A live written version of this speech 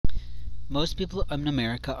Most people in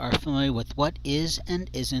America are familiar with what is and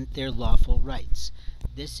isn't their lawful rights.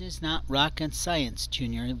 This is not rocket science,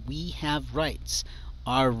 Junior. We have rights.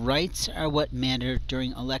 Our rights are what matter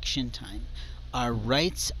during election time. Our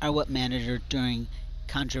rights are what matter during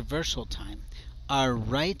controversial time. Our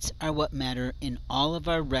rights are what matter in all of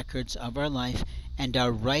our records of our life, and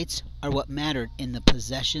our rights are what matter in the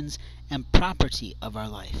possessions and property of our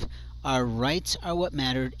life. Our rights are what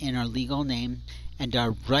mattered in our legal name, and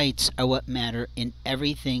our rights are what matter in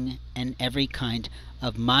everything and every kind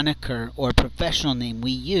of moniker or professional name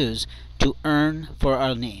we use to earn for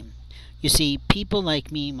our name. You see, people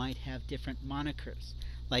like me might have different monikers.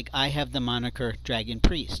 Like I have the moniker Dragon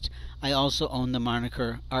Priest. I also own the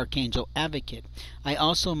moniker Archangel Advocate. I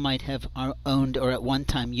also might have owned or at one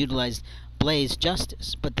time utilized Blaze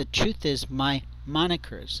Justice. But the truth is my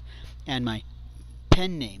monikers and my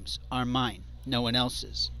pen names are mine, no one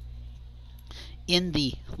else's. In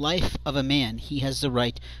the life of a man, he has the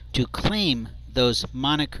right to claim those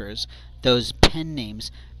monikers, those pen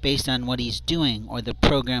names, based on what he's doing or the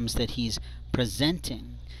programs that he's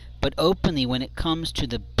presenting. But openly, when it comes to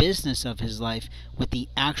the business of his life with the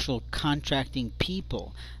actual contracting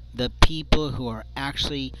people, the people who are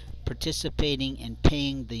actually participating and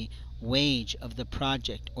paying the wage of the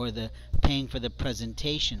project, or the paying for the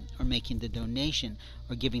presentation, or making the donation,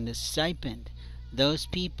 or giving the stipend, those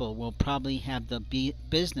people will probably have the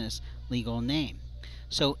business legal name.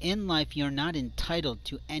 So in life, you're not entitled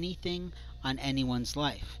to anything on anyone's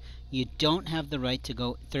life. You don't have the right to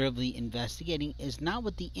go thoroughly investigating. Is not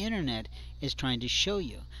what the internet is trying to show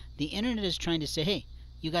you. The internet is trying to say, hey,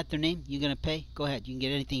 you got their name, you're going to pay, go ahead, you can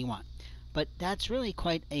get anything you want. But that's really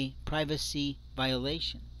quite a privacy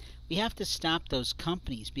violation. We have to stop those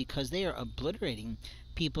companies because they are obliterating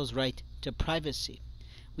people's right to privacy.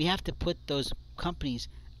 We have to put those companies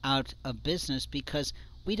out of business because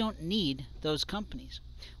we don't need those companies.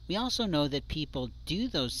 We also know that people do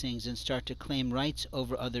those things and start to claim rights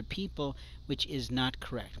over other people, which is not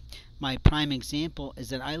correct. My prime example is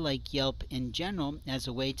that I like Yelp in general as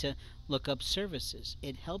a way to look up services.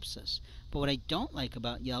 It helps us. But what I don't like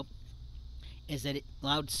about Yelp is that it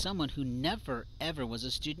allowed someone who never ever was a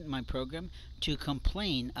student in my program to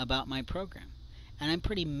complain about my program. And I'm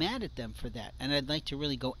pretty mad at them for that. And I'd like to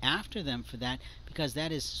really go after them for that because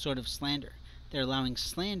that is sort of slander. They're allowing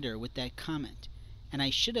slander with that comment. And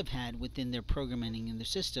I should have had within their programming in their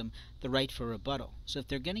system the right for rebuttal. So if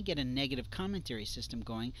they're going to get a negative commentary system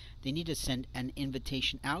going, they need to send an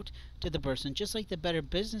invitation out to the person, just like the Better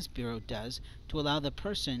Business Bureau does, to allow the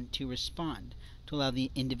person to respond, to allow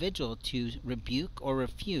the individual to rebuke or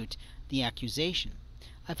refute the accusation.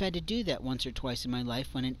 I've had to do that once or twice in my life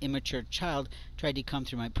when an immature child tried to come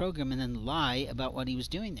through my program and then lie about what he was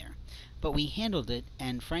doing there. But we handled it,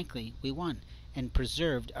 and frankly, we won and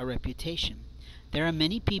preserved our reputation. There are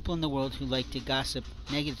many people in the world who like to gossip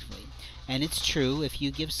negatively, and it's true, if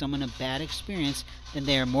you give someone a bad experience, then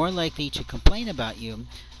they are more likely to complain about you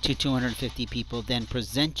to 250 people than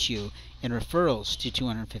present you in referrals to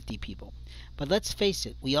 250 people. But let's face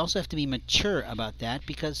it, we also have to be mature about that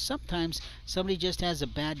because sometimes somebody just has a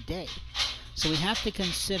bad day. So we have to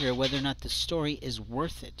consider whether or not the story is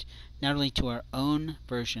worth it, not only to our own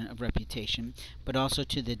version of reputation, but also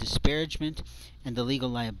to the disparagement and the legal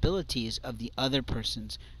liabilities of the other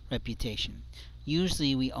person's reputation.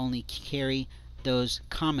 Usually we only carry those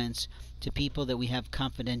comments to people that we have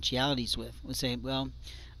confidentialities with. We'll say, well,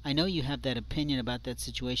 I know you have that opinion about that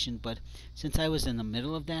situation, but since I was in the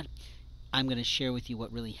middle of that, I'm going to share with you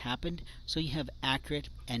what really happened so you have accurate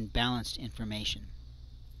and balanced information.